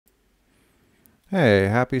Hey,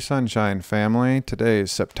 happy sunshine family. Today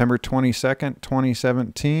is September 22nd,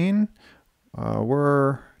 2017.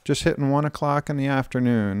 We're just hitting 1 o'clock in the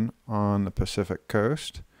afternoon on the Pacific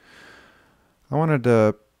coast. I wanted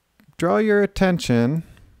to draw your attention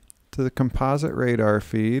to the composite radar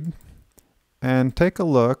feed and take a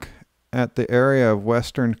look at the area of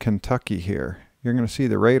western Kentucky here. You're going to see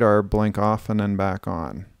the radar blink off and then back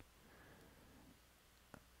on.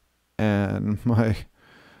 And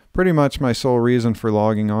pretty much my sole reason for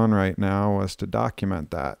logging on right now was to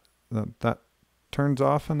document that. That turns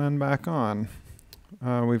off and then back on.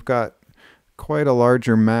 We've got quite a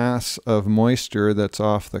larger mass of moisture that's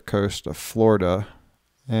off the coast of Florida.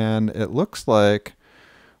 And it looks like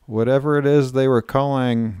whatever it is they were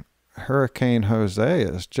calling Hurricane Jose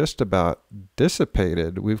is just about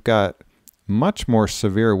dissipated. We've got much more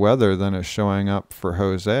severe weather than is showing up for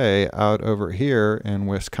Jose out over here in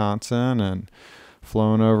Wisconsin and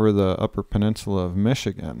flown over the upper peninsula of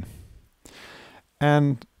Michigan.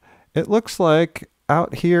 And it looks like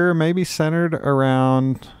out here, maybe centered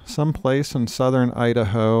around someplace in southern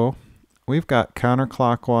Idaho, we've got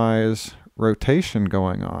counterclockwise rotation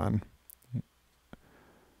going on.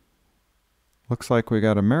 Looks like we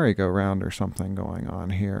got a merry-go-round or something going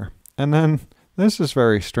on here. And then this is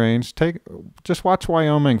very strange. Just watch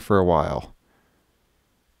Wyoming for a while.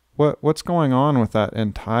 What's going on with that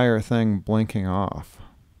entire thing blinking off?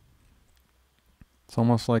 It's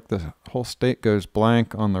almost like the whole state goes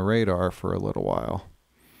blank on the radar for a little while.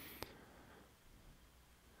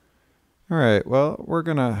 All right, well, we're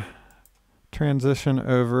going to transition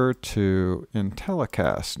over to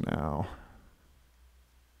IntelliCast now.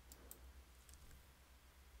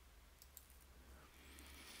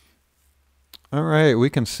 All right, we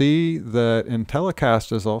can see that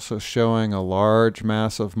IntelliCast is also showing a large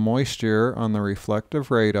mass of moisture on the reflective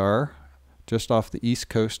radar just off the east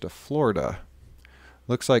coast of Florida.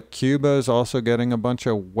 Looks like Cuba is also getting a bunch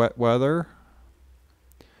of wet weather.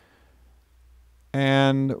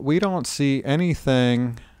 And we don't see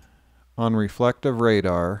anything on reflective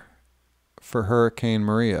radar for Hurricane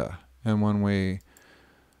Maria. And when we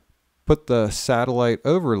put the satellite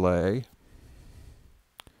overlay,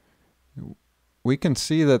 we can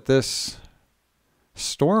see that this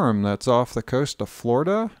storm that's off the coast of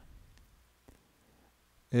Florida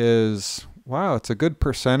is, wow, it's a good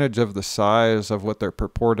percentage of the size of what they're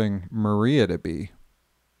purporting Maria to be.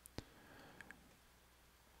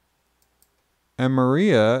 And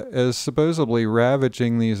Maria is supposedly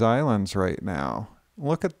ravaging these islands right now.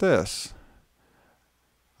 Look at this.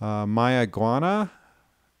 Mayaguana,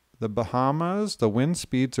 the Bahamas, the wind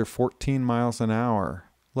speeds are 14 miles an hour.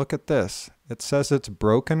 Look at this. It says it's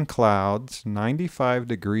broken clouds, 95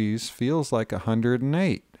 degrees, feels like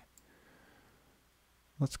 108.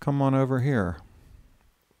 Let's come on over here.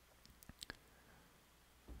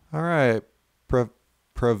 All right,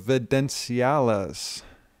 Providenciales,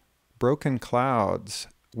 broken clouds.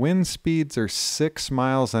 Wind speeds are 6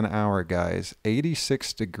 miles an hour, guys.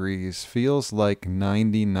 86 degrees, feels like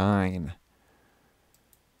 99.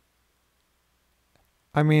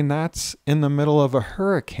 I mean, that's in the middle of a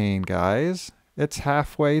hurricane, guys. It's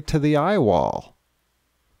halfway to the eye wall.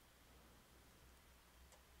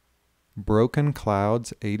 Broken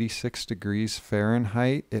clouds, 86 degrees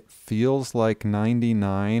Fahrenheit. It feels like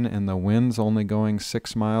 99 and the wind's only going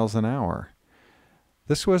 6 miles an hour.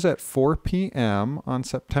 This was at 4 p.m. on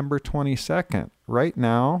September 22nd. Right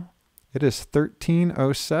now, it is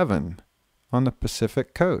 13:07 on the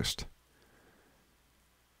Pacific coast.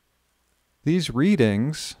 These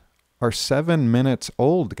readings are 7 minutes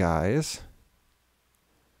old, guys.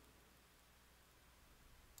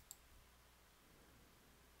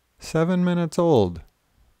 Seven minutes old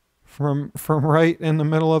from right in the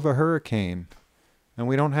middle of a hurricane. And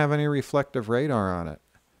we don't have any reflective radar on it.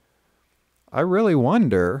 I really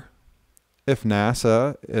wonder if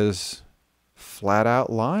NASA is flat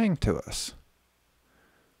out lying to us.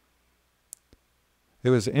 It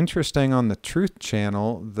was interesting on the Truth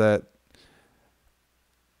Channel that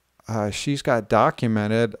she's got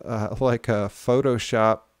documented like a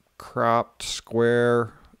Photoshop cropped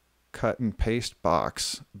square cut and paste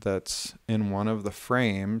box that's in one of the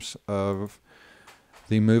frames of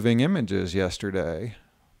the moving images yesterday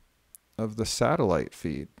of the satellite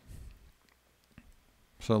feed.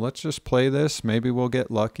 So let's just play this. Maybe we'll get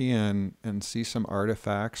lucky and see some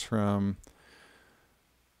artifacts from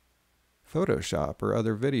Photoshop or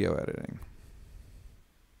other video editing.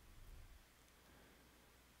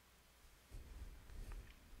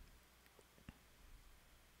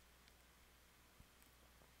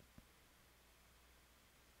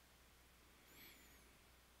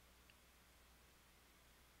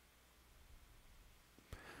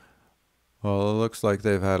 Well, it looks like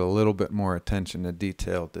they've had a little bit more attention to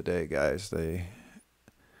detail today, guys. They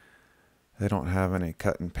don't have any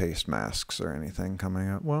cut and paste masks or anything coming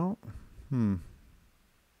up. Well,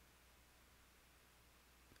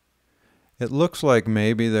 It looks like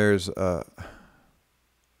maybe there's a,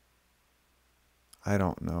 I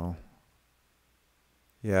don't know.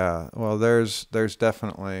 Yeah, well, there's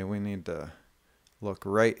definitely, we need to look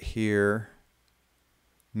right here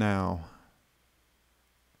now.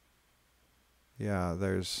 Yeah,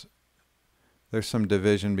 there's some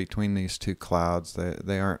division between these two clouds.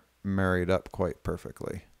 They aren't married up quite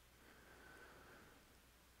perfectly.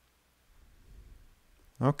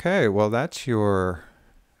 Okay, well, that's your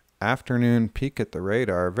afternoon peek at the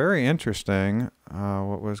radar. Very interesting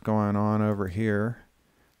what was going on over here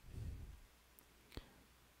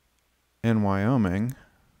in Wyoming.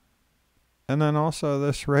 And then also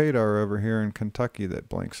this radar over here in Kentucky that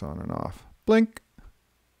blinks on and off. Blink!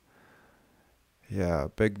 Yeah,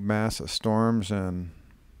 big mass of storms in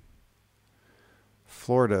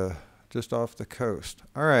Florida, just off the coast.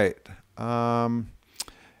 All right.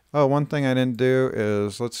 Oh, one thing I didn't do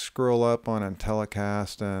is let's scroll up on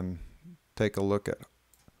IntelliCast and take a look at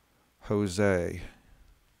Jose.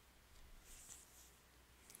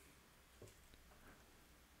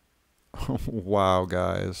 Wow,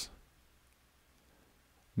 guys.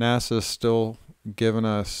 NASA's still giving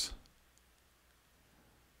us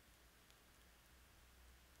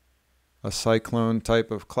a cyclone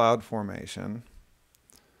type of cloud formation.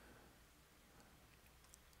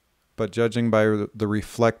 But judging by the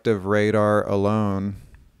reflective radar alone,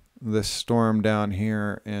 this storm down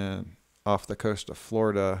here off the coast of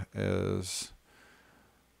Florida is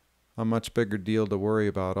a much bigger deal to worry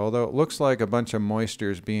about. Although it looks like a bunch of moisture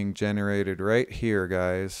is being generated right here,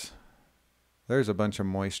 guys. There's a bunch of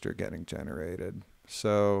moisture getting generated.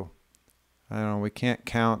 So I don't know. We can't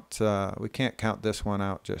count this one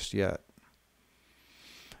out just yet.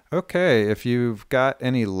 Okay, if you've got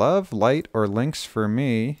any love, light, or links for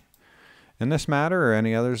me in this matter or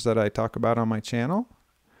any others that I talk about on my channel,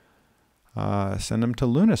 send them to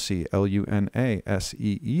lunasee,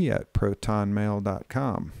 LUNASEE at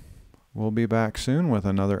protonmail.com. We'll be back soon with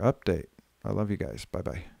another update. I love you guys.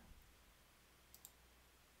 Bye-bye.